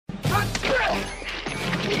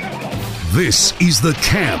This is The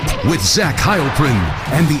Camp with Zach Heilprin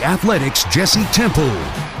and the Athletics' Jesse Temple.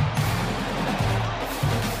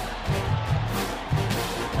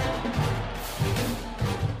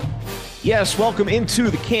 Yes, welcome into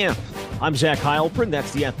The Camp. I'm Zach Heilprin.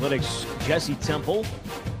 That's the Athletics' Jesse Temple.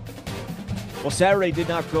 Well, Saturday did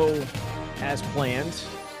not go as planned.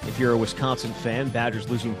 If you're a Wisconsin fan, Badgers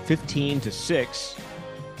losing 15-6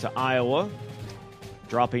 to Iowa,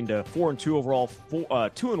 dropping to 4-2 overall,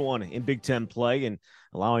 2-1 in Big Ten play, and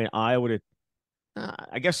allowing Iowa to,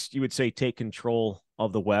 I guess you would say, take control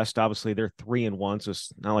of the West. Obviously, they're 3-1, so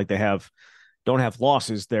it's not like they don't have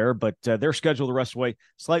losses there, but their schedule the rest of the way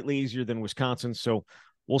slightly easier than Wisconsin. So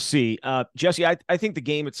we'll see. Jesse, I think the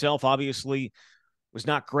game itself obviously was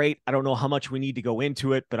not great. I don't know how much we need to go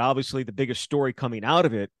into it, but obviously the biggest story coming out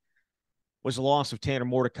of it was the loss of Tanner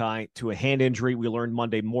Mordecai to a hand injury. We learned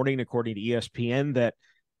Monday morning, according to ESPN, that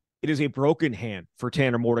it is a broken hand for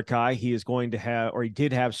Tanner Mordecai. He is going to have, or he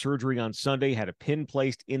did have surgery on Sunday, had a pin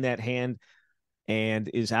placed in that hand, and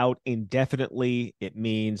is out indefinitely. It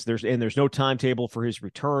means there's no timetable for his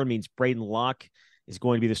return. It means Braden Locke is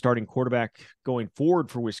going to be the starting quarterback going forward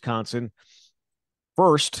for Wisconsin.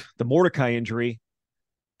 First, the Mordecai injury.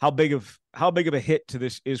 How big of a hit to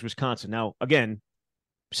this is Wisconsin? Now, again,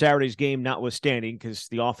 Saturday's game notwithstanding, because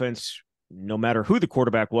the offense, no matter who the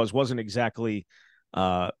quarterback was, wasn't exactly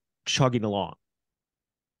chugging along.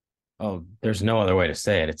 Oh, there's no other way to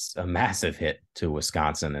say it. It's a massive hit to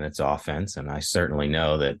Wisconsin and its offense. And I certainly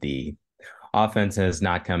know that the offense has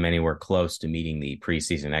not come anywhere close to meeting the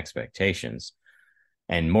preseason expectations,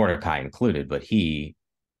 and Mordecai included, but he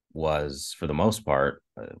was, for the most part,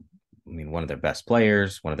 one of their best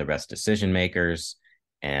players, one of their best decision makers,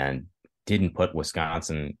 and didn't put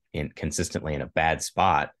Wisconsin consistently in a bad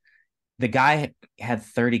spot. The guy had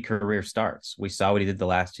 30 career starts. We saw what he did the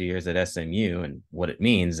last 2 years at SMU, and what it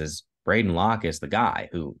means is Braden Locke is the guy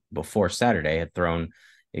who, before Saturday, had thrown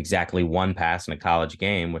exactly one pass in a college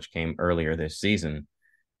game, which came earlier this season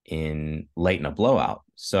late in a blowout.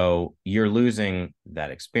 So you're losing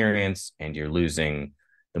that experience, and you're losing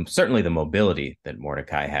certainly the mobility that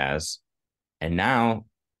Mordecai has. And now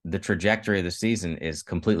the trajectory of the season is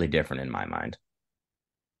completely different in my mind.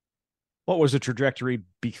 What was the trajectory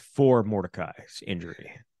before Mordecai's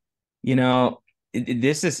injury?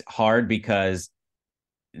 This is hard because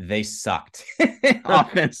they sucked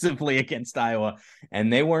offensively against Iowa,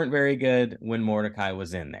 and they weren't very good when Mordecai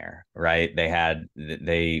was in there, right? They had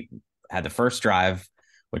the first drive,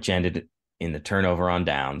 which ended in the turnover on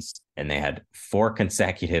downs, and they had 4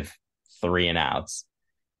 consecutive 3-and-outs,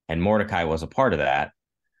 and Mordecai was a part of that.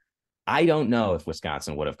 I don't know if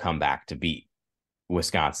Wisconsin would have come back to beat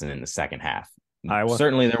Wisconsin in the second half. Iowa.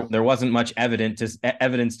 Certainly there wasn't much evidence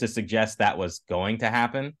to suggest that was going to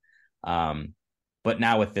happen. But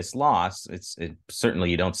now with this loss, certainly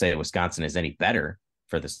you don't say that Wisconsin is any better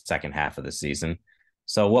for the second half of the season.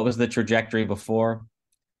 So what was the trajectory before?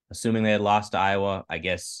 Assuming they had lost to Iowa, I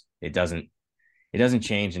guess it doesn't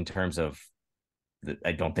change in terms of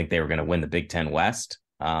I don't think they were going to win the Big Ten West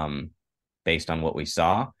based on what we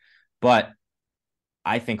saw. But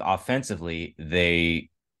I think offensively,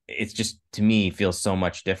 it's just, to me, feels so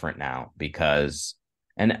much different now because,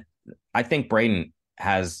 and I think Braden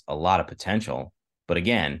has a lot of potential, but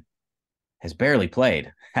again, has barely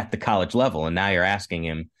played at the college level. And now you're asking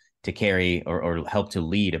him to carry or help to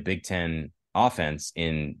lead a Big Ten offense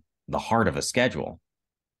in the heart of a schedule.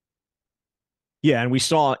 Yeah, and we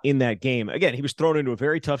saw in that game, again, he was thrown into a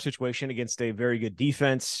very tough situation against a very good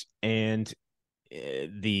defense, and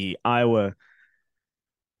the Iowa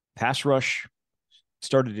pass rush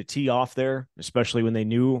started to tee off there, especially when they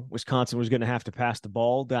knew Wisconsin was going to have to pass the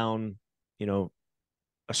ball down, a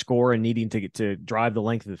score and needing to get to drive the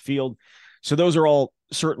length of the field. So those are all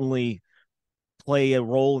certainly play a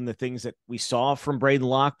role in the things that we saw from Braden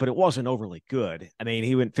Locke, but it wasn't overly good. I mean,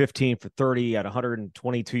 he went 15 for 30 at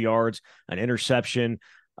 122 yards, an interception,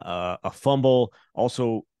 a fumble,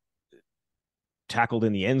 also tackled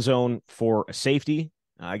in the end zone for a safety.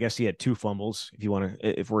 I guess he had 2 fumbles,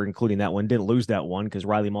 if we're including that one. Didn't lose that one because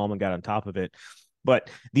Riley Mahlman got on top of it. But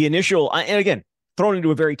the initial, and again, thrown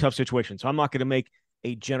into a very tough situation. So I'm not going to make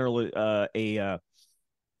a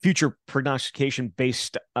future prognostication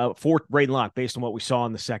based for Braden Locke based on what we saw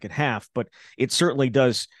in the second half, but it certainly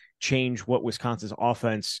does change what Wisconsin's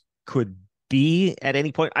offense could be at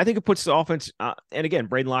any point. I think it puts the offense, and again,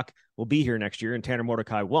 Braden Locke will be here next year and Tanner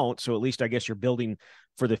Mordecai won't. So at least I guess you're building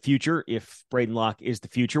for the future if Braden Locke is the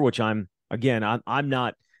future, which I'm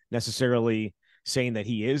not necessarily saying that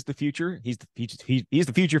he is the future. He's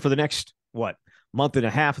the future for the next, month and a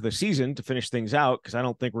half of the season to finish things out, because I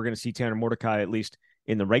don't think we're going to see Tanner Mordecai at least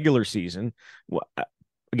in the regular season.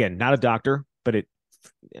 Again, not a doctor, but I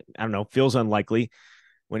don't know, feels unlikely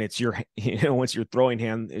when it's once your throwing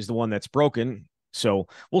hand is the one that's broken. So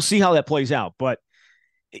we'll see how that plays out. But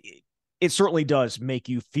it certainly does make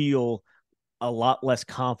you feel a lot less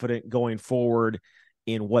confident going forward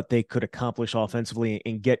in what they could accomplish offensively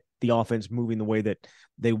and get the offense moving the way that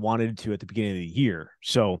they wanted to at the beginning of the year.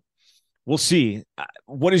 So we'll see.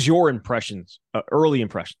 What is your impressions, early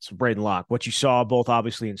impressions of Braden Locke? What you saw both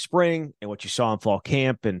obviously in spring and what you saw in fall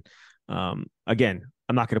camp. And again,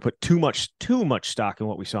 I'm not going to put too much stock in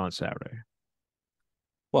what we saw on Saturday.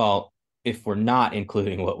 Well, if we're not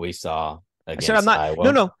including what we saw against I'm not.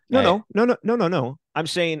 Iowa, No. I'm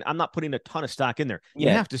saying I'm not putting a ton of stock in there. You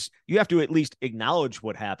have to at least acknowledge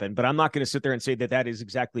what happened, but I'm not going to sit there and say that is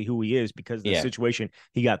exactly who he is because of the situation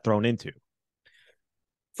he got thrown into.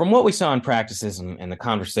 From what we saw in practices and the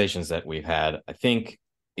conversations that we've had, I think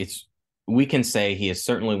we can say he is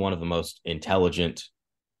certainly one of the most intelligent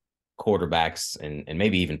quarterbacks and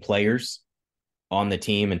maybe even players on the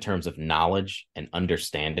team in terms of knowledge and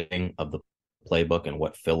understanding of the playbook and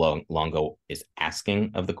what Phil Longo is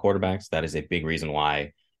asking of the quarterbacks. That is a big reason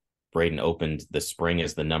why Braden opened the spring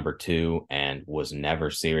as the number 2 and was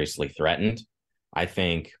never seriously threatened. I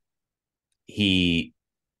think he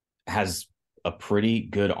has a pretty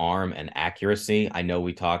good arm and accuracy. I know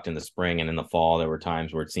we talked in the spring and in the fall, there were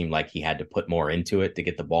times where it seemed like he had to put more into it to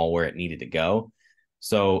get the ball where it needed to go.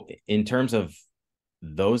 So in terms of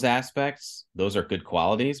those aspects, those are good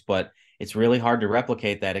qualities, but it's really hard to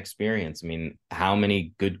replicate that experience. I mean, how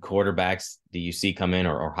many good quarterbacks do you see come in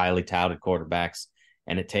or highly touted quarterbacks?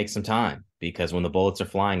 And it takes some time because when the bullets are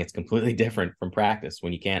flying, it's completely different from practice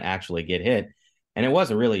when you can't actually get hit. And it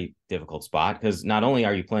was a really difficult spot because not only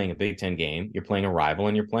are you playing a Big Ten game, you're playing a rival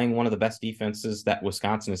and you're playing one of the best defenses that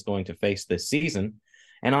Wisconsin is going to face this season.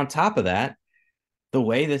 And on top of that, the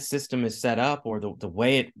way this system is set up or the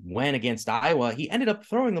way it went against Iowa, he ended up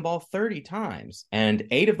throwing the ball 30 times. And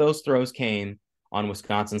 8 of those throws came on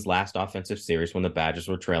Wisconsin's last offensive series when the Badgers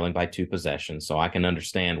were trailing by 2 possessions. So I can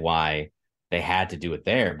understand why they had to do it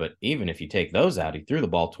there. But even if you take those out, he threw the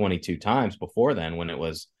ball 22 times before then when it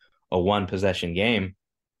was a 1-possession game.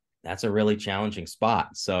 That's a really challenging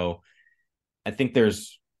spot. So I think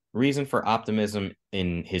there's reason for optimism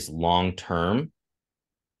in his long-term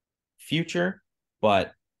future.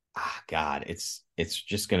 But God, it's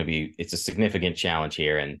just going to be, it's a significant challenge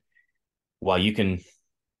here. And while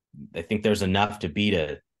I think there's enough to beat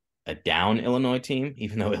a down Illinois team,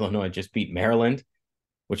 even though Illinois just beat Maryland,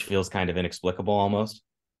 which feels kind of inexplicable almost.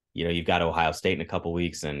 You know, you've got Ohio State in a couple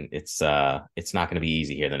weeks, and it's not going to be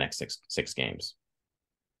easy here the next six games.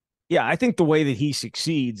 Yeah, I think the way that he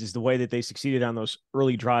succeeds is the way that they succeeded on those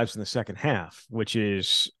early drives in the second half, which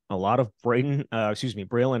is a lot of Braylon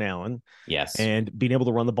Allen. Yes. And being able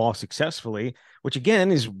to run the ball successfully, which again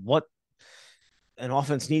is what an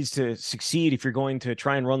offense needs to succeed. If you're going to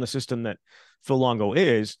try and run the system that Phil Longo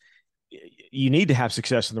is, you need to have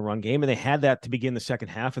success in the run game. And they had that to begin the second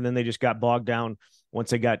half. And then they just got bogged down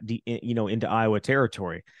once they got into Iowa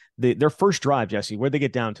territory. Their first drive, Jesse, where'd they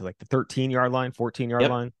get down to? Like the 13-yard line, 14-yard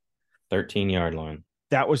line? 13-yard line.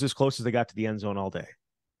 That was as close as they got to the end zone all day.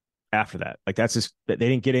 After that, they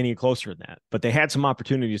didn't get any closer than that, but they had some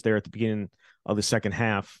opportunities there at the beginning of the second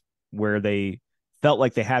half where they felt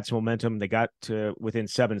like they had some momentum. They got to within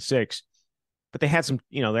 7-6, but they had some,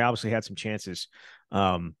 they obviously had some chances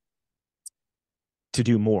to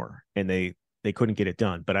do more, and they couldn't get it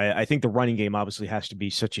done. But I think the running game obviously has to be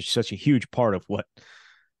such a huge part of what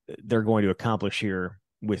they're going to accomplish here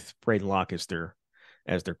with Braden Locke as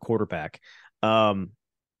their quarterback.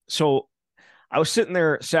 So I was sitting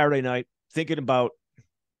there Saturday night thinking about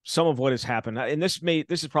some of what has happened. And this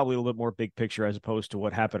is probably a little bit more big picture as opposed to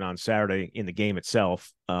what happened on Saturday in the game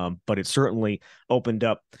itself. But it certainly opened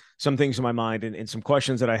up some things in my mind and some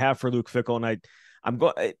questions that I have for Luke Fickell. And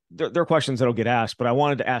there are questions that'll get asked, but I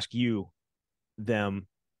wanted to ask you them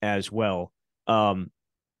as well.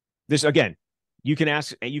 This again, you can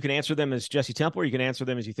answer them as Jesse Temple, or you can answer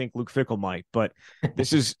them as you think Luke Fickell might. But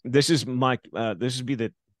this is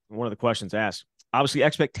one of the questions asked. Obviously,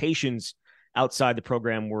 expectations outside the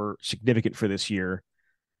program were significant for this year.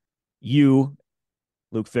 You,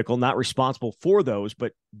 Luke Fickell, not responsible for those,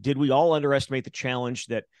 but did we all underestimate the challenge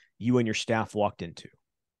that you and your staff walked into?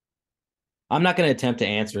 I'm not going to attempt to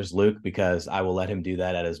answer as Luke because I will let him do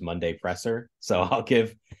that at his Monday presser. So I'll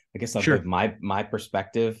give my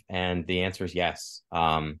perspective, and the answer is yes.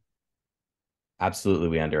 Absolutely,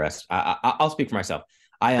 we underestimated. I'll speak for myself.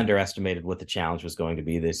 I underestimated what the challenge was going to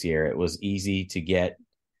be this year. It was easy to get,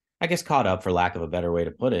 I guess, caught up, for lack of a better way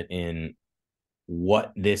to put it, in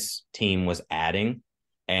what this team was adding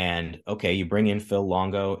And okay, you bring in Phil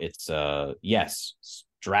Longo. It's yes,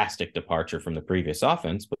 drastic departure from the previous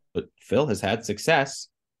offense, but Phil has had success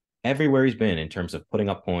everywhere he's been in terms of putting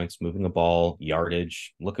up points, moving the ball,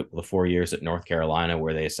 yardage. Look at the 4 years at North Carolina,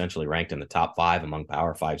 where they essentially ranked in the top 5 among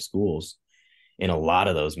Power 5 schools in a lot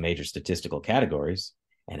of those major statistical categories.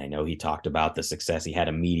 And I know he talked about the success he had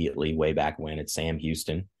immediately way back when at Sam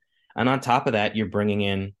Houston. And on top of that, you're bringing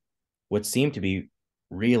in what seemed to be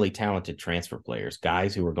really talented transfer players,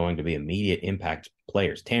 guys who were going to be immediate impact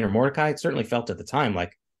players. Tanner Mordecai certainly felt at the time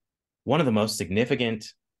like one of the most significant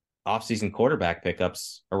offseason quarterback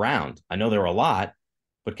pickups around. I know there were a lot,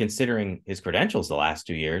 but considering his credentials the last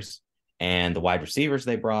 2 years and the wide receivers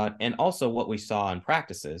they brought, and also what we saw in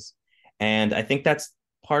practices. And I think that's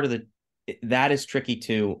part of that is tricky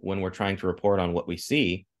too when we're trying to report on what we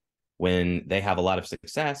see. When they have a lot of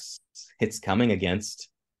success, it's coming against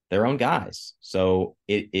their own guys. So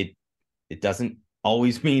it doesn't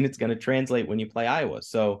always mean it's going to translate when you play Iowa.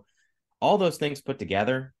 So all those things put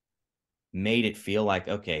together made it feel like,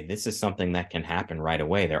 okay, this is something that can happen right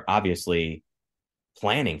away. They're obviously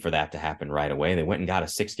planning for that to happen right away. They went and got a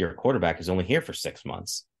 6th-year quarterback who's only here for 6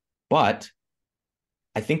 months. But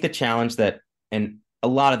I think the challenge and a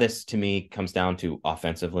lot of this to me comes down to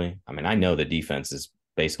offensively. I mean, I know the defense is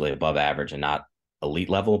basically above average and not elite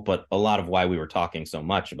level, but a lot of why we were talking so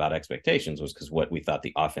much about expectations was because what we thought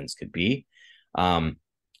the offense could be.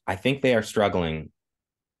 I think they are struggling,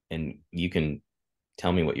 and you can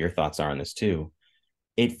tell me what your thoughts are on this too.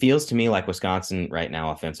 It feels to me like Wisconsin right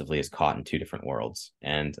now offensively is caught in 2 different worlds.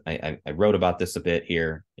 And I wrote about this a bit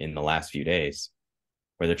here in the last few days,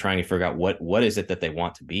 where they're trying to figure out what is it that they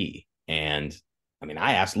want to be. And I mean,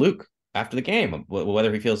 I asked Luke after the game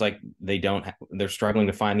whether he feels like they're struggling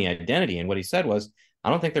to find the identity. And what he said was, I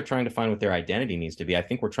don't think they're trying to find what their identity needs to be. I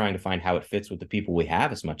think we're trying to find how it fits with the people we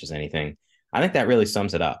have as much as anything. I think that really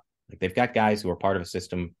sums it up. Like, they've got guys who are part of a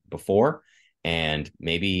system before and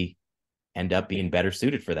maybe end up being better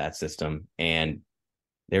suited for that system. And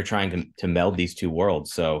they're trying to meld these 2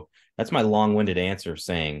 worlds. So that's my long-winded answer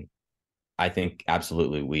saying, I think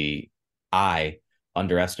absolutely I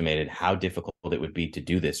underestimated how difficult it would be to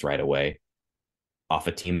do this right away off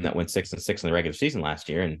a team that went 6-6 in the regular season last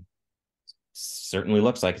year. And certainly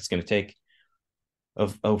looks like it's going to take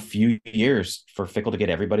a few years for Fickell to get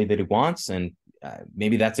everybody that he wants. And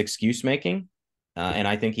maybe that's excuse making. And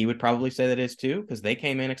I think he would probably say that is too, because they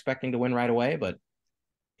came in expecting to win right away, but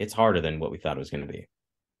it's harder than what we thought it was going to be.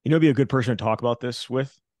 You know, be a good person to talk about this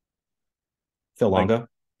with? Phil Longo?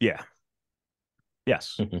 Yeah.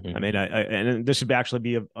 Yes. I mean, and this would actually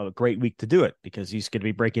be a great week to do it, because he's going to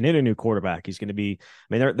be breaking in a new quarterback. He's going to be,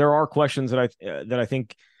 I mean, there are questions that I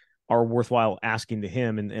think are worthwhile asking to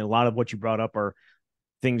him. And a lot of what you brought up are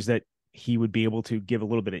things that he would be able to give a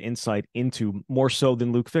little bit of insight into, more so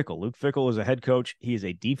than Luke Fickell. Luke Fickell is a head coach. He is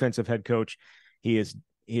a defensive head coach. He has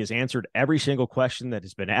answered every single question that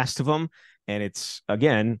has been asked of him. And it's,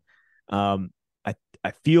 again,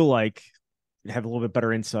 I feel like have a little bit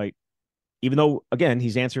better insight, even though, again,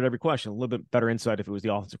 he's answered every question, a little bit better insight if it was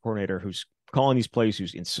the offensive coordinator who's calling these plays,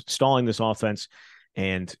 who's installing this offense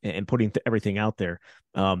and putting everything out there.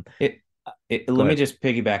 Let me just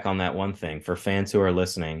piggyback on that one thing for fans who are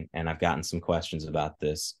listening. And I've gotten some questions about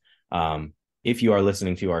this. If you are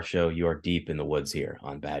listening to our show, you are deep in the woods here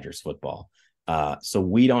on Badgers football. So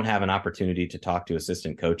we don't have an opportunity to talk to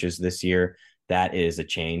assistant coaches this year. That is a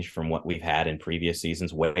change from what we've had in previous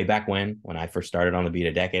seasons. Way back when I first started on the beat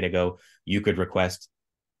a decade ago, you could request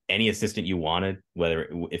any assistant you wanted,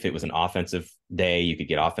 if it was an offensive day, you could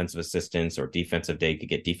get offensive assistants, or defensive day, you could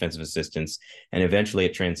get defensive assistants. And eventually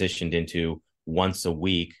it transitioned into once a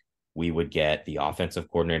week, we would get the offensive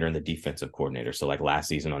coordinator and the defensive coordinator. So like last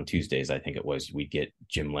season on Tuesdays, I think it was, we'd get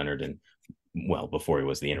Jim Leonard and, well, before he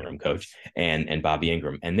was the interim coach, and Bobby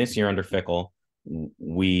Ingram. And this year under Fickell,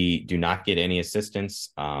 we do not get any assistants.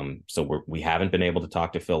 So we haven't been able to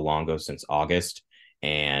talk to Phil Longo since August.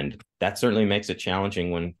 And that certainly makes it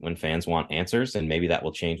challenging when fans want answers, and maybe that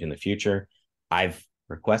will change in the future. I've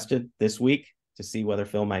requested this week to see whether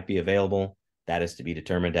Phil might be available. That is to be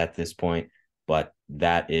determined at this point, but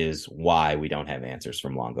that is why we don't have answers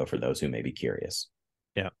from Longo, for those who may be curious.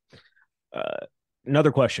 Yeah.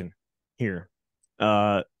 Another question here.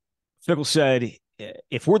 Fickell said,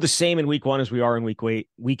 if we're the same in week 1 as we are in week 8,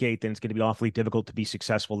 then it's going to be awfully difficult to be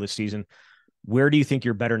successful this season. Where do you think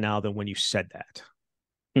you're better now than when you said that?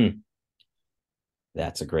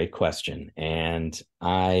 That's a great question. And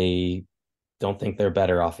I don't think they're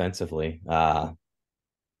better offensively. I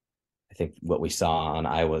think what we saw on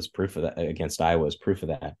Iowa's proof of that, against Iowa, is proof of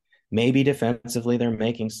that. Maybe defensively, they're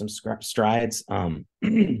making some strides.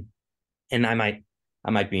 And I might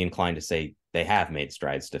I might be inclined to say they have made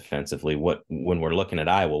strides defensively. When we're looking at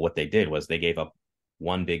Iowa, what they did was they gave up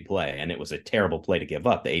one big play, and it was a terrible play to give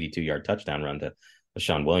up, the 82-yard touchdown run to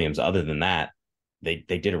Sean Williams. Other than that, they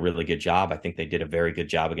did a really good job. I think they did a very good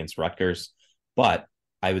job against Rutgers. But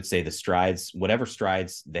I would say the strides, whatever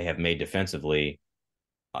strides they have made defensively,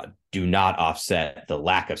 do not offset the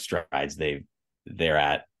lack of strides they're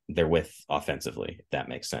with offensively, if that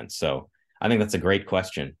makes sense. So I think that's a great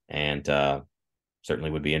question, and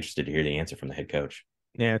certainly would be interested to hear the answer from the head coach.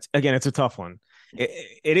 Yeah, it's a tough one.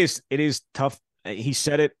 It is tough. He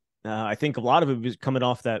said it. I think a lot of it was coming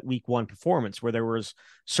off that week one performance where there was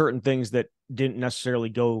certain things that didn't necessarily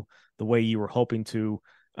go the way you were hoping to.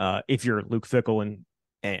 If you're Luke Fickell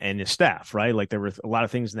and his staff, right? Like there were a lot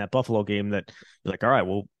of things in that Buffalo game that you're like, all right,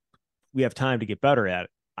 well, we have time to get better at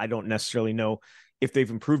it. I don't necessarily know if they've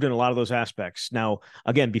improved in a lot of those aspects. Now,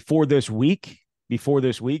 again, before this week,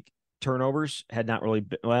 turnovers had not really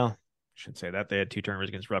been, well, I shouldn't say that. They had 2 turnovers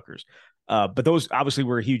against Rutgers. But those obviously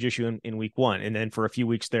were a huge issue in week one. And then for a few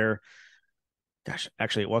weeks there, gosh,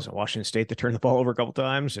 actually it wasn't Washington State that turned the ball over a couple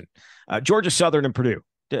times. And Georgia Southern and Purdue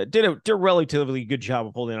did a relatively good job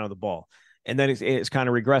of holding on to the ball. And then it's kind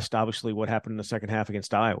of regressed, obviously, what happened in the second half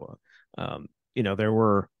against Iowa. There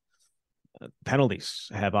were penalties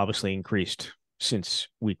have obviously increased since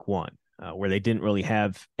week one, where they didn't really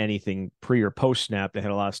have anything pre or post snap. They had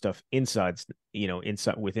a lot of stuff inside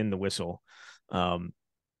within the whistle.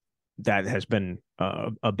 That has been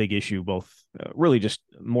a big issue, both really just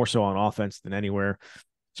more so on offense than anywhere.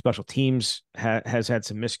 Special teams has had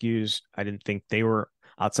some miscues. I didn't think they were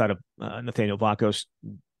outside of Nathaniel Vakos.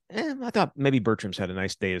 I thought maybe Bertram's had a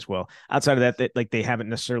nice day as well. Outside of that, they haven't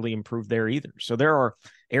necessarily improved there either. So there are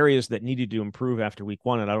areas that needed to improve after week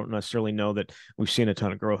one, and I don't necessarily know that we've seen a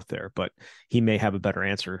ton of growth there, but he may have a better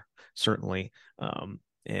answer, certainly.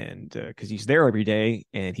 And because he's there every day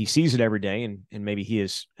and he sees it every day, and maybe he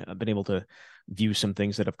has been able to view some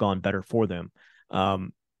things that have gone better for them.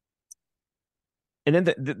 And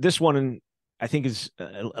then this one, I think, is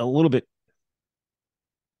a little bit.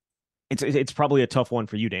 It's probably a tough one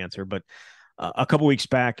for you to answer, but a couple weeks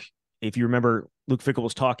back, if you remember, Luke Fickell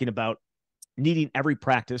was talking about needing every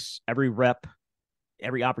practice, every rep,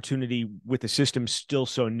 every opportunity with the system still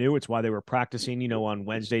so new. It's why they were practicing, on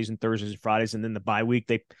Wednesdays and Thursdays and Fridays, and then the bye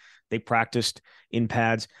week they practiced in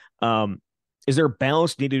pads. Is there a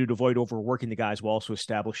balance needed to avoid overworking the guys while also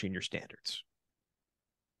establishing your standards?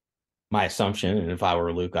 My assumption, and if I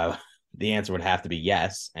were Luke, the answer would have to be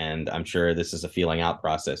yes. And I'm sure this is a feeling out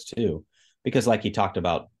process too, because like he talked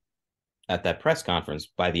about at that press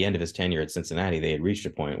conference, by the end of his tenure at Cincinnati, they had reached a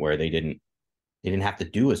point where they didn't have to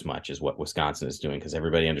do as much as what Wisconsin is doing, because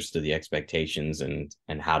everybody understood the expectations and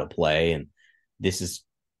how to play. And this is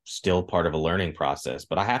still part of a learning process.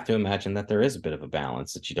 But I have to imagine that there is a bit of a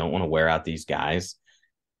balance, that you don't want to wear out these guys,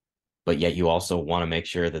 but yet you also want to make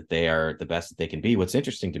sure that they are the best that they can be. What's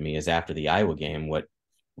interesting to me is after the Iowa game, what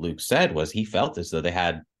Luke said was he felt as though they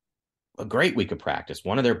had a great week of practice,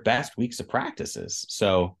 one of their best weeks of practices.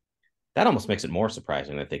 So that almost makes it more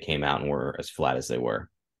surprising that they came out and were as flat as they were.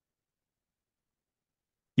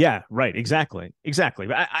 Yeah, right. Exactly.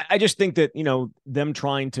 I just think that, them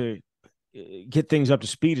trying to get things up to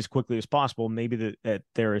speed as quickly as possible, maybe that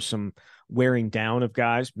there is some wearing down of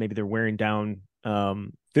guys. Maybe they're wearing down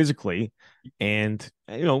physically. And,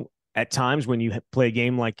 at times when you play a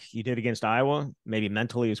game like you did against Iowa, maybe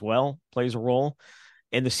mentally as well plays a role.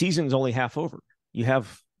 And the season's only half over. You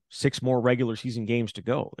have 6 more regular season games to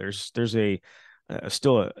go. There's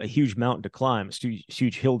still a huge mountain to climb, a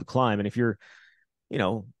huge hill to climb. And if you're,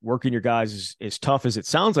 working your guys as tough as it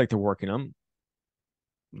sounds like they're working them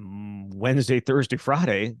Wednesday, Thursday,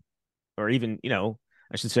 Friday, or even,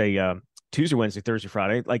 I should say Tuesday, Wednesday, Thursday,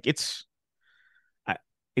 Friday, like it's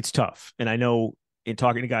tough. And I know in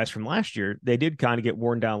talking to guys from last year, they did kind of get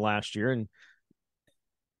worn down last year. And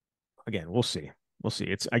again, we'll see.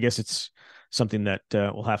 I guess it's something that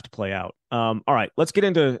will have to play out. All right, let's get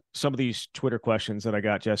into some of these Twitter questions that I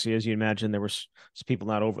got, Jesse. As you imagine, there was some people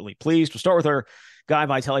not overly pleased. We'll start with our guy,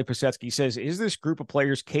 Vitaly Pasetsky. He says, is this group of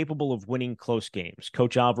players capable of winning close games?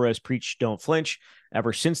 Coach Alvarez preached don't flinch.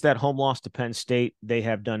 Ever since that home loss to Penn State, they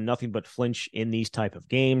have done nothing but flinch in these type of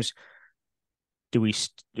games. Do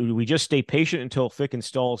we just stay patient until Fick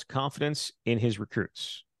installs confidence in his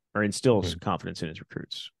recruits, or instills confidence in his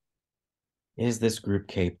recruits? Is this group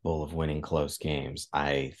capable of winning close games?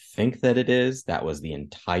 I think that it is. That was the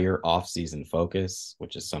entire offseason focus,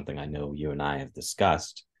 which is something I know you and I have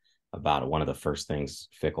discussed about. One of the first things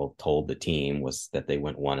Fickell told the team was that they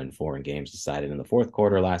went 1-4 in games decided in the fourth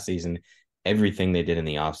quarter last season. Everything they did in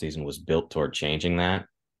the offseason was built toward changing that.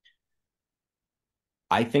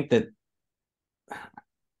 I think that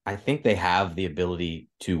I think they have the ability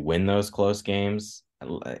to win those close games.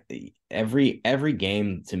 Every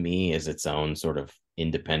game to me is its own sort of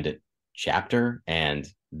independent chapter, and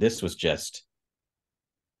this was just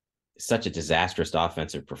such a disastrous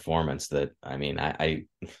offensive performance that I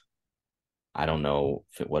don't know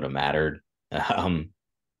if it would have mattered.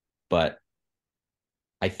 But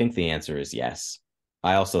I think the answer is yes.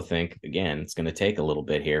 I also think, again, it's going to take a little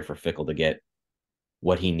bit here for Fickell to get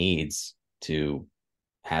what he needs to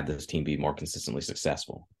have this team be more consistently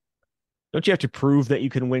successful. Don't you have to prove that you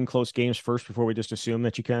can win close games first before we just assume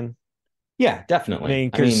that you can? Yeah, definitely.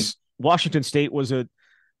 Because Washington State was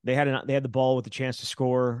they had the ball with the chance to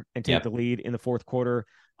score and take Yep. the lead in the fourth quarter.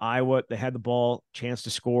 Iowa, they had the ball, chance to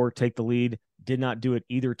score, take the lead, did not do it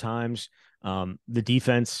either times. The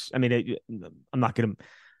defense, I'm not going to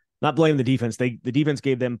not blame the defense. The defense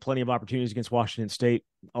gave them plenty of opportunities against Washington State,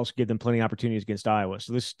 also gave them plenty of opportunities against Iowa.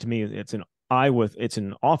 So this, to me, it's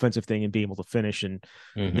an offensive thing and being able to finish, and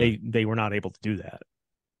they were not able to do that.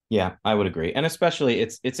 Yeah, I would agree. And especially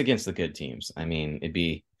it's against the good teams.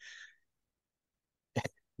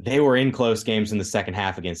 They were in close games in the second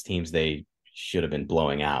half against teams they should have been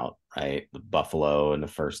blowing out, right? Buffalo in the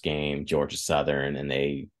first game, Georgia Southern, and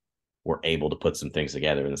they were able to put some things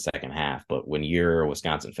together in the second half. But when you're a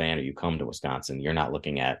Wisconsin fan or you come to Wisconsin, you're not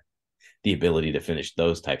looking at the ability to finish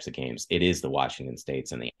those types of games. It is the Washington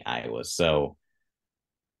States and the Iowas. So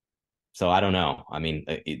I don't know.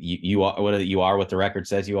 You are what the record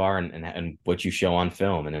says you are, and what you show on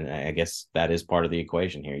film, and I guess that is part of the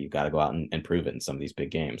equation here. You've got to go out and prove it in some of these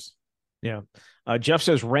big games. Yeah. Jeff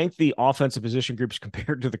says rank the offensive position groups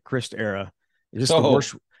compared to the Christ era. Is this the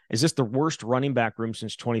worst? Is this the worst running back room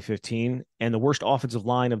since 2015 and the worst offensive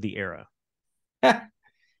line of the era?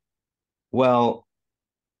 Well,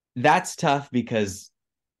 that's tough because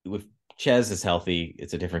if Ches is healthy,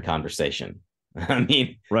 it's a different conversation.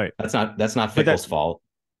 Right. That's not Fickell's fault.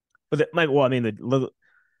 But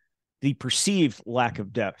the perceived lack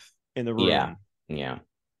of depth in the room,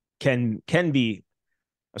 can be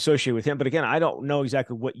associated with him. But again, I don't know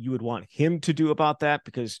exactly what you would want him to do about that,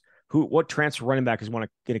 because what transfer running back is want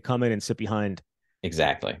to come in and sit behind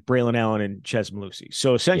exactly Braylon Allen and Ches Malusi?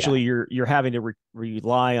 So essentially, you're having to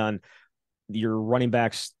rely on your running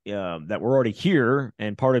backs that were already here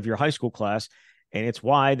and part of your high school class. And it's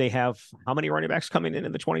why they have how many running backs coming in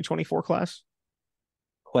the 2024 class?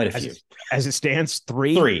 Quite a few. As it stands,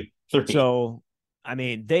 three. Three. So,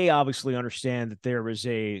 they obviously understand that there was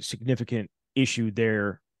a significant issue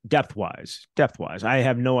there depth-wise. I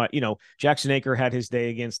have no, Jackson Aker had his day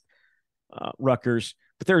against Rutgers,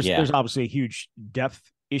 but there's obviously a huge depth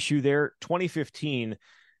issue there. 2015,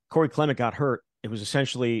 Corey Clement got hurt. It was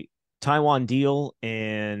essentially Taiwan Deal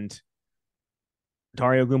and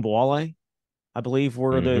Dario Gumbawale, I believe,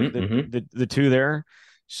 were the two there.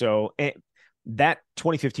 So that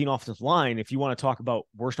 2015 offensive line, if you want to talk about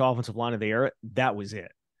worst offensive line of the era, that was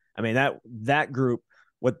it. That group,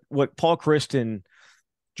 what Paul Christ and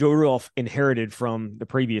Joe Rudolph inherited from the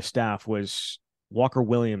previous staff was Walker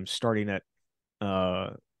Williams starting at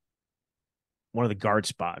one of the guard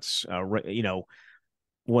spots. What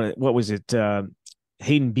was it?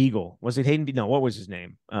 Hayden Beagle. Was it Hayden? No, what was his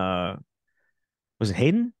name? Was it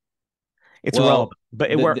Hayden? It's irrelevant. But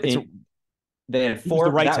they had four.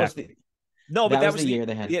 The right tackle. That was the year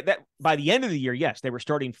they had. Yeah, that by the end of the year, yes, they were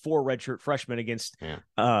starting 4 redshirt freshmen against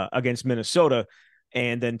Minnesota,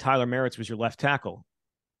 and then Tyler Merritt's was your left tackle.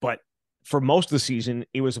 But for most of the season,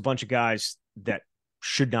 it was a bunch of guys that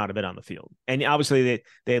should not have been on the field. And obviously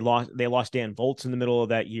they lost Dan Volts in the middle of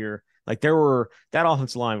that year. That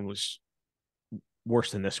offensive line was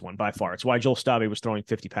worse than this one by far. It's why Joel Stave was throwing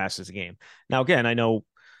 50 passes a game. Now, again, I know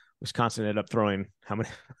Wisconsin ended up throwing how many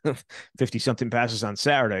 50 something passes on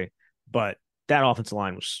Saturday, but that offensive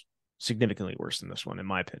line was significantly worse than this one, in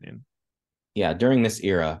my opinion. Yeah. During this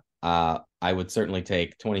era, I would certainly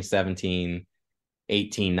take 2017,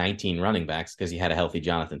 18, 19 running backs, because he had a healthy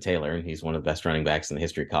Jonathan Taylor, and he's one of the best running backs in the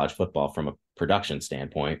history of college football from a production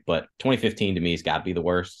standpoint. But 2015 to me has got to be the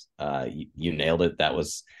worst. You nailed it. That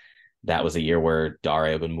was a year where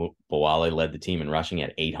Dario Gumbawale led the team in rushing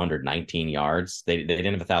at 819 yards. They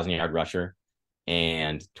didn't have a 1,000-yard rusher.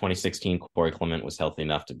 And 2016, Corey Clement was healthy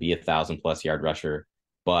enough to be a 1,000+ yard rusher.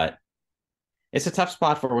 But it's a tough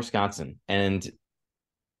spot for Wisconsin. And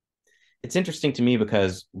it's interesting to me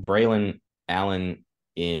because Braylon Allen,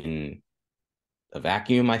 in a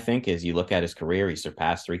vacuum, I think, as you look at his career, he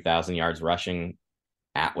surpassed 3,000 yards rushing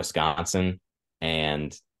at Wisconsin.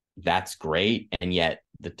 And that's great. And yet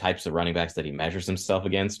the types of running backs that he measures himself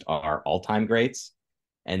against are all-time greats.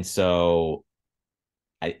 And so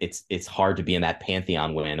it's hard to be in that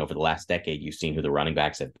pantheon when over the last decade you've seen who the running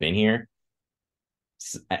backs have been here.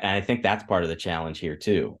 And I think that's part of the challenge here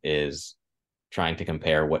too, is trying to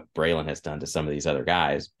compare what Braylon has done to some of these other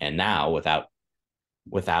guys. And now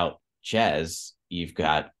without Ches, you've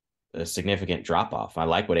got a significant drop off. I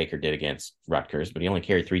like what Aker did against Rutgers, but he only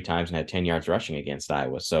carried 3 times and had 10 yards rushing against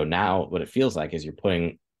Iowa. So now what it feels like is you're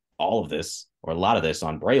putting all of this or a lot of this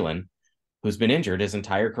on Braylon, who's been injured his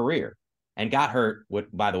entire career and got hurt,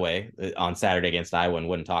 by the way, on Saturday against Iowa, and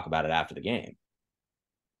wouldn't talk about it after the game.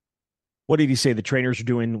 What did he say? The trainers are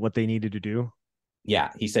doing what they needed to do?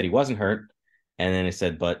 Yeah, he said he wasn't hurt. And then he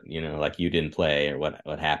said, but, like you didn't play or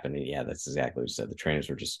what happened. And yeah, that's exactly what he said. The trainers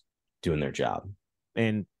were just doing their job.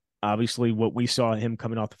 And obviously what we saw him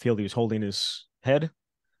coming off the field, he was holding his head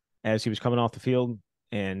as he was coming off the field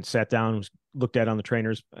and sat down, was looked at on the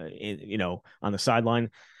trainers, on the sideline.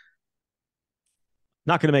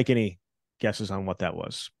 Not going to make any guesses on what that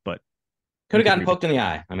was, but could have gotten poked in the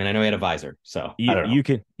eye. I mean, I know he had a visor, so I don't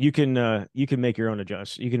know. You can make your own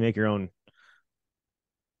adjust. You can make your own.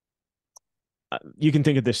 You can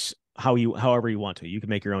think of this however you want to. You can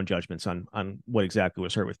make your own judgments on what exactly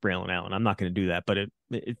was hurt with Braylon Allen. I'm not going to do that, but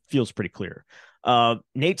it feels pretty clear.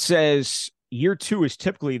 Nate says year 2 is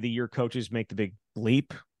typically the year coaches make the big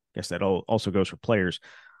leap. I guess that also goes for players.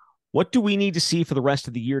 What do we need to see for the rest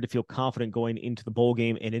of the year to feel confident going into the bowl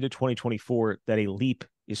game and into 2024 that a leap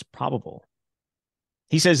is probable?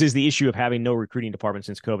 He says is the issue of having no recruiting department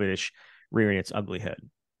since COVID-ish rearing its ugly head.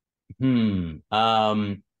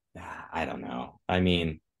 I don't know. I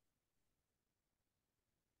mean,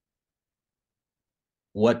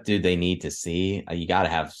 what do they need to see? You got to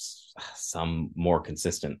have some more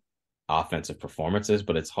consistent offensive performances,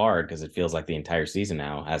 but it's hard because it feels like the entire season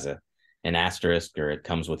now has an asterisk, or it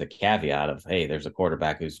comes with a caveat of, hey, there's a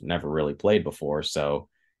quarterback who's never really played before. So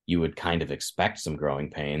you would kind of expect some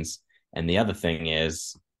growing pains. And the other thing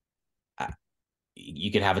is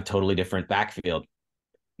you could have a totally different backfield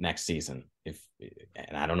next season.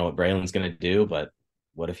 And I don't know what Braylon's going to do, but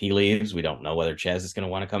what if he leaves? We don't know whether Ches is going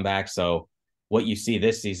to want to come back. So what you see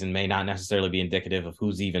this season may not necessarily be indicative of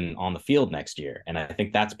who's even on the field next year. And I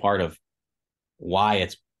think that's part of why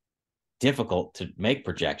it's difficult to make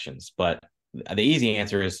projections. But the easy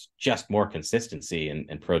answer is just more consistency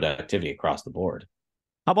and productivity across the board.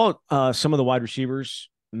 How about some of the wide receivers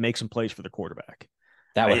make some plays for the quarterback?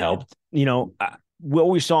 That would help. What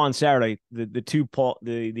we saw on Saturday, the two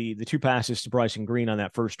passes to Bryson Green on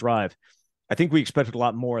that first drive, I think we expected a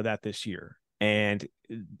lot more of that this year. And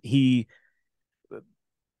he,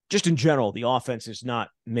 just in general, the offense has not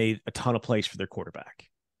made a ton of plays for their quarterback.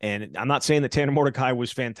 And I'm not saying that Tanner Mordecai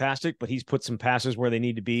was fantastic, but he's put some passes where they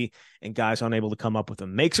need to be and guys unable to come up with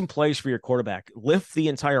them. Make some plays for your quarterback. Lift the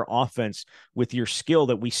entire offense with your skill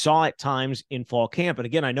that we saw at times in fall camp. And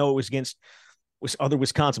again, I know it was against other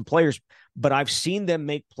Wisconsin players, but I've seen them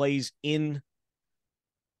make plays in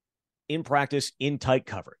practice, in tight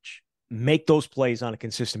coverage. Make those plays on a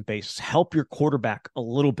consistent basis. Help your quarterback a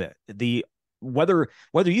little bit. Whether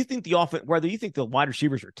you think the wide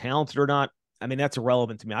receivers are talented or not, I mean, that's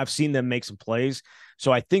irrelevant to me. I've seen them make some plays,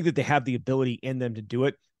 so I think that they have the ability in them to do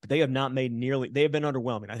it, but they have not made they have been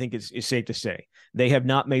underwhelming. I think it's safe to say. They have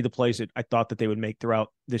not made the plays that I thought that they would make throughout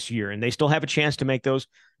this year, and they still have a chance to make those.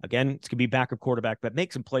 Again, it's going to be backup quarterback, but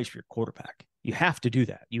make some plays for your quarterback. You have to do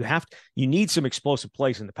that. You need some explosive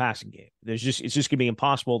plays in the passing game. It's just going to be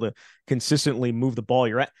impossible to consistently move the ball.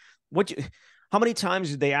 How many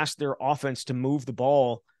times did they ask their offense to move the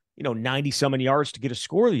ball, 90-some yards to get a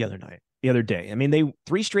score the other day? I mean,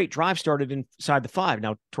 3 straight drives started inside the 5.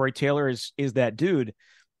 Now, Torrey Taylor is that dude,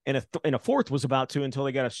 and a fourth was about to until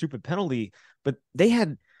they got a stupid penalty. But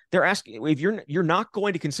they're asking, if you're not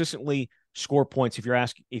going to consistently score points if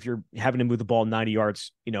you're having to move the ball 90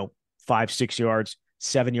 yards, 5, 6 yards,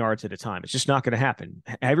 7 yards at a time. It's just not going to happen.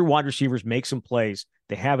 Have your wide receivers make some plays.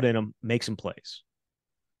 They have it in them. Make some plays.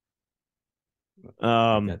 Is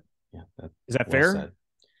that fair? Said.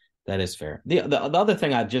 That is fair. The other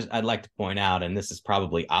thing I'd like to point out, and this is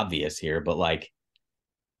probably obvious here, but like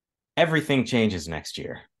everything changes next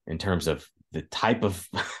year in terms of the type of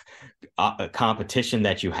competition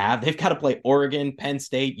that you have. They've got to play Oregon, Penn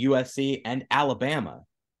State, USC, and Alabama.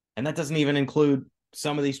 And that doesn't even include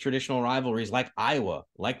some of these traditional rivalries like Iowa,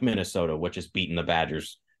 like Minnesota, which has beaten the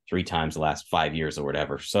Badgers 3 times the last 5 years or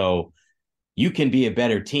whatever. So you can be a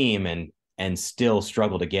better team and still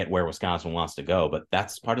struggle to get where Wisconsin wants to go. But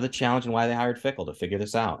that's part of the challenge and why they hired Fickell, to figure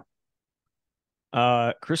this out.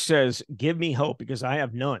 Chris says, give me hope because I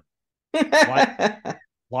have none.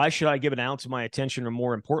 Why should I give an ounce of my attention, or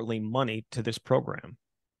more importantly, money to this program?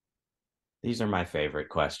 These are my favorite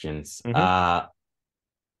questions. Mm-hmm.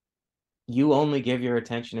 you only give your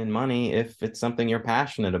attention and money if it's something you're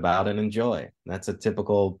passionate about and enjoy. That's a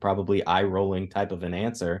typical, probably eye-rolling type of an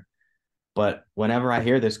answer. But whenever I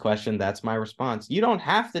hear this question, that's my response. You don't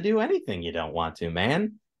have to do anything you don't want to,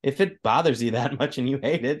 man. If it bothers you that much and you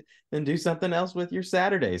hate it, then do something else with your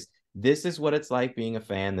Saturdays. This is what it's like being a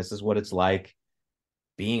fan. This is what it's like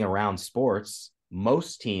being around sports.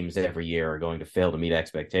 Most teams every year are going to fail to meet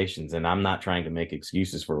expectations. And I'm not trying to make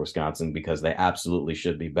excuses for Wisconsin because they absolutely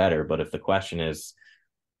should be better. But if the question is,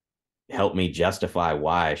 help me justify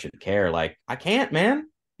why I should care, like, I can't, man.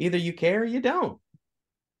 Either you care or you don't.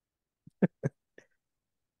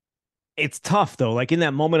 It's tough though. Like in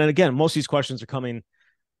that moment, and again, most of these questions are coming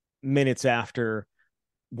minutes after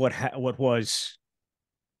what was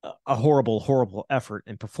a horrible effort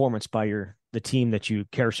and performance by the team that you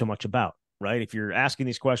care so much about, right? If you're asking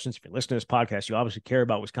these questions, if you're listening to this podcast, you obviously care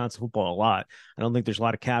about Wisconsin football a lot. I don't think there's a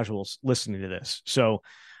lot of casuals listening to this. So,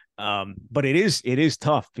 but it is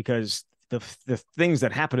tough because the things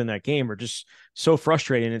that happen in that game are just so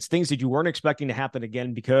frustrating. It's things that you weren't expecting to happen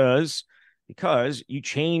again because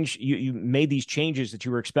you made these changes that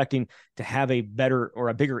you were expecting to have a better or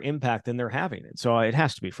a bigger impact than they're having. And so it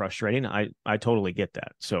has to be frustrating. I totally get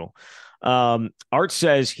that. So Art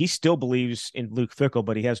says he still believes in Luke Fickell,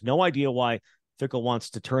 but he has no idea why Fickell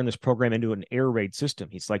wants to turn this program into an air raid system.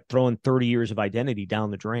 He's like throwing 30 years of identity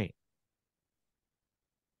down the drain.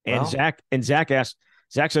 And Zach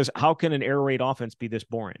says, how can an air raid offense be this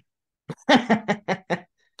boring?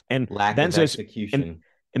 And lack Ben of says, execution.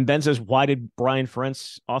 And Ben says, why did Brian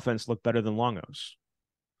Ferentz offense look better than Longo's?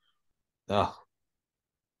 Oh.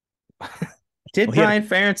 Brian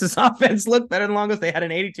Ferentz's offense look better than Longo's? They had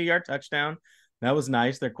an 82-yard touchdown. That was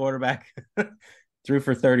nice. Their quarterback threw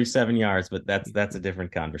for 37 yards, but that's a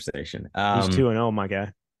different conversation. He's 2-0, my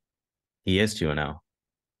guy. He is 2-0.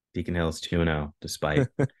 Deacon Hill is 2-0, despite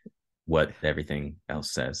what everything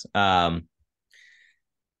else says. That's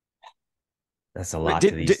a lot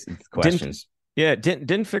to these questions.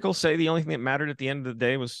 Didn't Fickell say the only thing that mattered at the end of the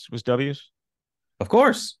day was W's? Of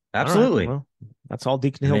course, absolutely. Right, well, that's all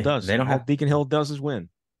Deacon Hill does. They don't all Deacon Hill does is win.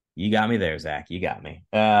 You got me there, Zach. You got me.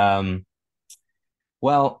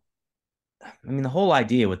 Well, I mean, the whole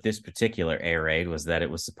idea with this particular air raid was that it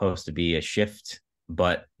was supposed to be a shift,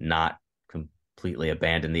 but not completely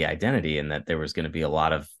abandon the identity, and that there was going to be a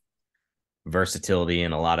lot of versatility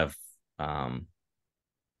and a lot of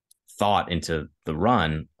thought into the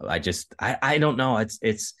run. I don't know.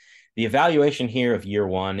 It's the evaluation here of year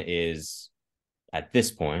one is at this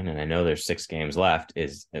point, and I know there's 6 games left,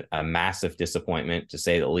 is a massive disappointment, to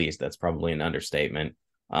say the least. That's probably an understatement.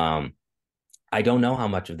 I don't know how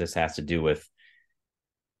much of this has to do with,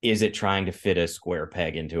 is it trying to fit a square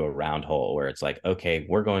peg into a round hole, where it's like, okay,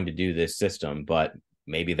 we're going to do this system, but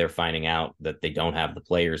maybe they're finding out that they don't have the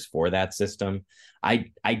players for that system. I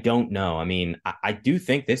don't know. I mean, I do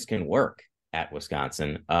think this can work at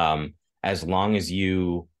Wisconsin, as long as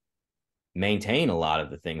you maintain a lot of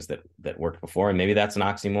the things that worked before. And maybe that's an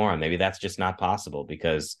oxymoron. Maybe that's just not possible,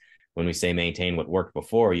 because when we say maintain what worked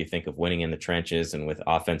before, you think of winning in the trenches and with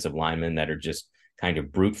offensive linemen that are just kind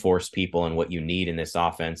of brute force people. And what you need in this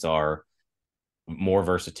offense are more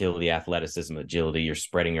versatility, athleticism, agility. You're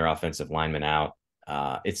spreading your offensive linemen out.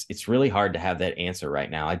 It's really hard to have that answer right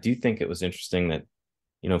now. I do think it was interesting that,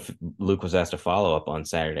 Luke was asked a follow-up on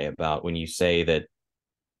Saturday about when you say that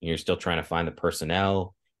you're still trying to find the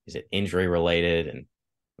personnel, is it injury related?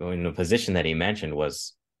 And the position that he mentioned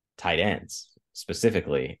was tight ends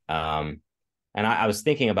specifically. And I was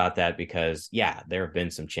thinking about that because, there have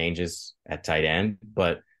been some changes at tight end,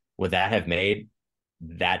 but would that have made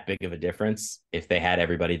that big of a difference if they had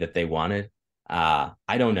everybody that they wanted? I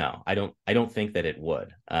don't know. I don't think that it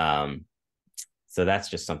would. So that's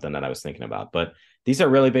just something that I was thinking about. But these are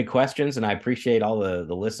really big questions, and I appreciate all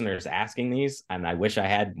the listeners asking these. And I wish I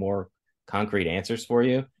had more concrete answers for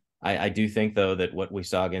you. I do think, though, that what we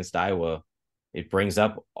saw against Iowa, it brings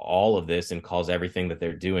up all of this and calls everything that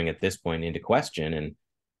they're doing at this point into question, and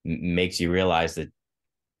makes you realize that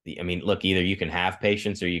look, either you can have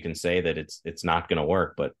patience or you can say that it's not going to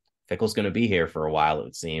work. But Fickell's going to be here for a while, it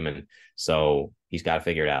would seem, and so he's got to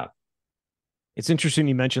figure it out. It's interesting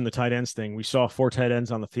you mentioned the tight ends thing. We saw 4 tight ends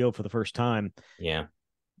on the field for the first time. Yeah.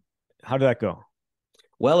 How did that go?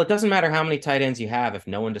 Well, it doesn't matter how many tight ends you have if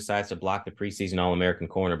no one decides to block the preseason All-American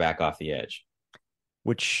cornerback off the edge.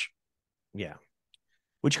 Which you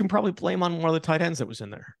can probably blame on one of the tight ends that was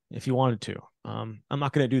in there if you wanted to. I'm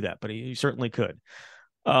not going to do that, but he certainly could.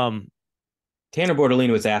 Tanner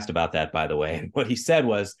Bortolini was asked about that, by the way. And what he said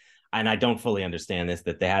was, and I don't fully understand this,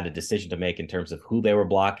 that they had a decision to make in terms of who they were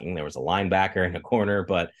blocking. There was a linebacker and a corner,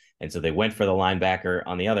 but And so they went for the linebacker.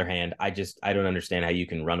 On the other hand, I don't understand how you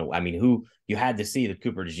can run away. I mean, who you had to see that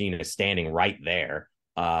Cooper DeJean is standing right there.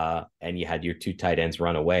 And you had your two tight ends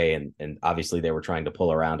run away, and obviously they were trying to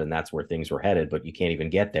pull around, and that's where things were headed. But you can't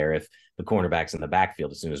even get there if the cornerback's in the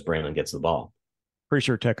backfield as soon as Braylon gets the ball. Pretty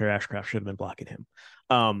sure Tucker Ashcraft should have been blocking him,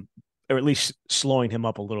 or at least slowing him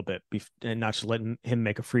up a little bit and not just letting him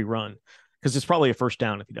make a free run, because it's probably a first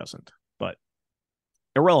down if he doesn't. But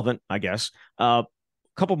irrelevant, I guess.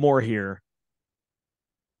 Couple more here.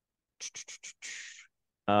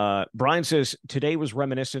 Brian says today was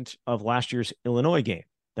reminiscent of last year's Illinois game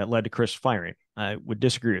that led to Chris firing. I would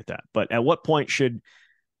disagree with that. But at what point should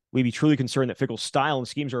we be truly concerned that Fickell's style and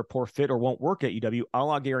schemes are a poor fit or won't work at UW, a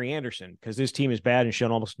la Gary Anderson, because this team is bad and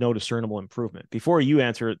shown almost no discernible improvement? Before you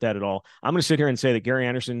answer that at all, I'm going to sit here and say that Gary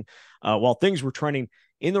Anderson, while things were trending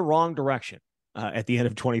in the wrong direction at the end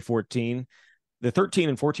of 2014, the 13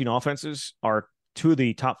 and 14 offenses are two of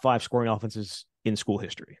the top 5 scoring offenses in school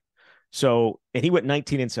history. So, and he went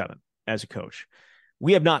 19-7 as a coach.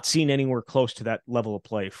 We have not seen anywhere close to that level of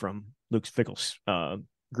play from Luke Fickell's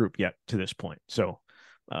group yet to this point. So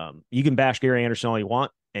you can bash Gary Anderson all you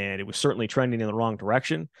want, and it was certainly trending in the wrong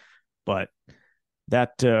direction, but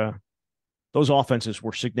that those offenses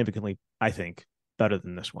were significantly, I think, better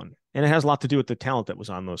than this one. And it has a lot to do with the talent that was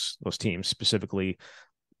on those teams, specifically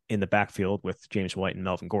in the backfield with James White and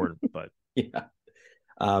Melvin Gordon. But yeah.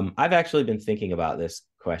 I've actually been thinking about this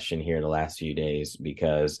question here the last few days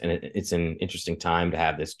because, and it's an interesting time to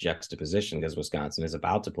have this juxtaposition because Wisconsin is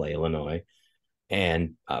about to play Illinois.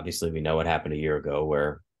 And obviously we know what happened a year ago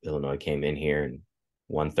where Illinois came in here and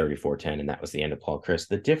won 34-10, and that was the end of Paul Chryst.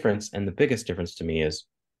 The difference, and the biggest difference to me, is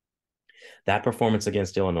that performance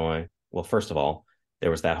against Illinois. Well, first of all,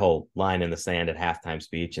 there was that whole line in the sand at halftime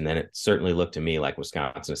speech, and then it certainly looked to me like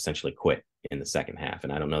Wisconsin essentially quit in the second half.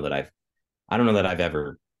 And I don't know that I've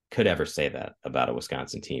ever say that about a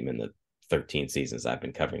Wisconsin team in the 13 seasons I've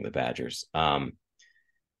been covering the Badgers.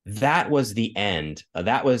 That was the end.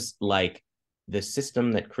 That was like the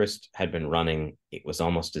system that Chryst had been running. It was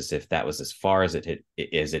almost as if that was as far as it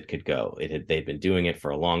could go. They'd been doing it for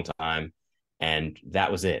a long time, and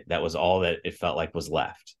that was it. That was all that it felt like was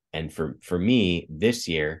left. And for me this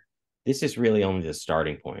year, this is really only the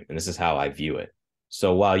starting point, and this is how I view it.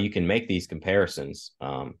 So while you can make these comparisons,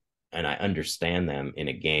 and I understand them in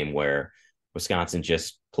a game where Wisconsin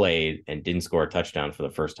just played and didn't score a touchdown for the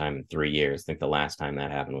first time in 3 years. I think the last time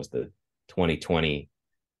that happened was the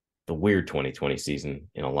weird 2020 season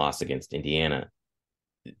in a loss against Indiana.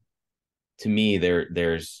 To me,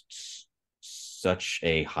 there's such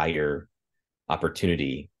a higher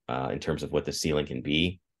opportunity in terms of what the ceiling can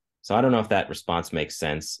be. So I don't know if that response makes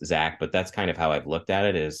sense, Zach, but that's kind of how I've looked at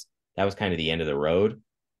it. Is that was kind of the end of the road,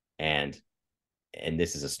 and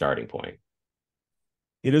this is a starting point.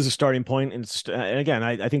 It is a starting point. And again,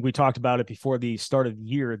 I think we talked about it before the start of the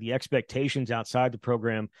year. The expectations outside the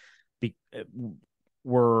program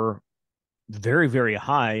were very, very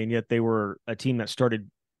high. And yet they were a team that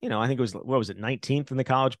started, I think it was, 19th in the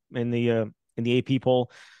college, in the AP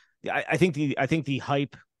poll. I think the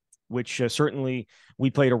hype, which certainly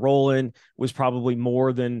we played a role in, was probably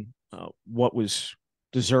more than what was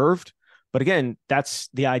deserved. But again, that's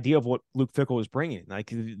the idea of what Luke Fickell was bringing.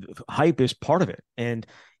 Like, hype is part of it. And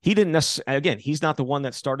he didn't necessarily, again, he's not the one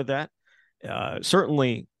that started that.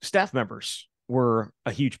 Certainly staff members were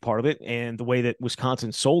a huge part of it. And the way that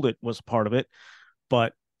Wisconsin sold it was a part of it.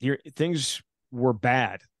 But things were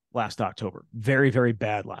bad last October. Very, very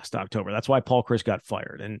bad last October. That's why Paul Chryst got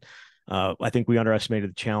fired. And I think we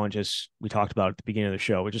underestimated the challenge, as we talked about at the beginning of the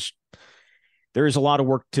show. There is a lot of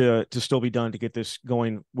work to still be done to get this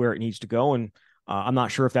going where it needs to go. And I'm not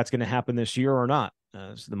sure if that's going to happen this year or not.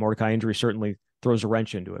 So the Mordecai injury certainly throws a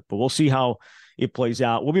wrench into it, but we'll see how it plays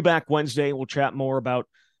out. We'll be back Wednesday. We'll chat more about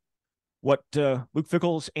what Luke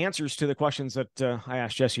Fickell's answers to the questions that I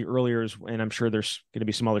asked Jesse earlier. And I'm sure there's going to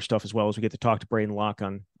be some other stuff as well, as we get to talk to Braden Locke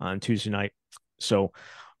on Tuesday night. So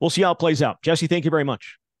we'll see how it plays out. Jesse, thank you very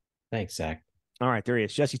much. Thanks, Zach. All right, there he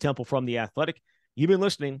is. Jesse Temple from The Athletic. You've been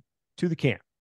listening to The Camp.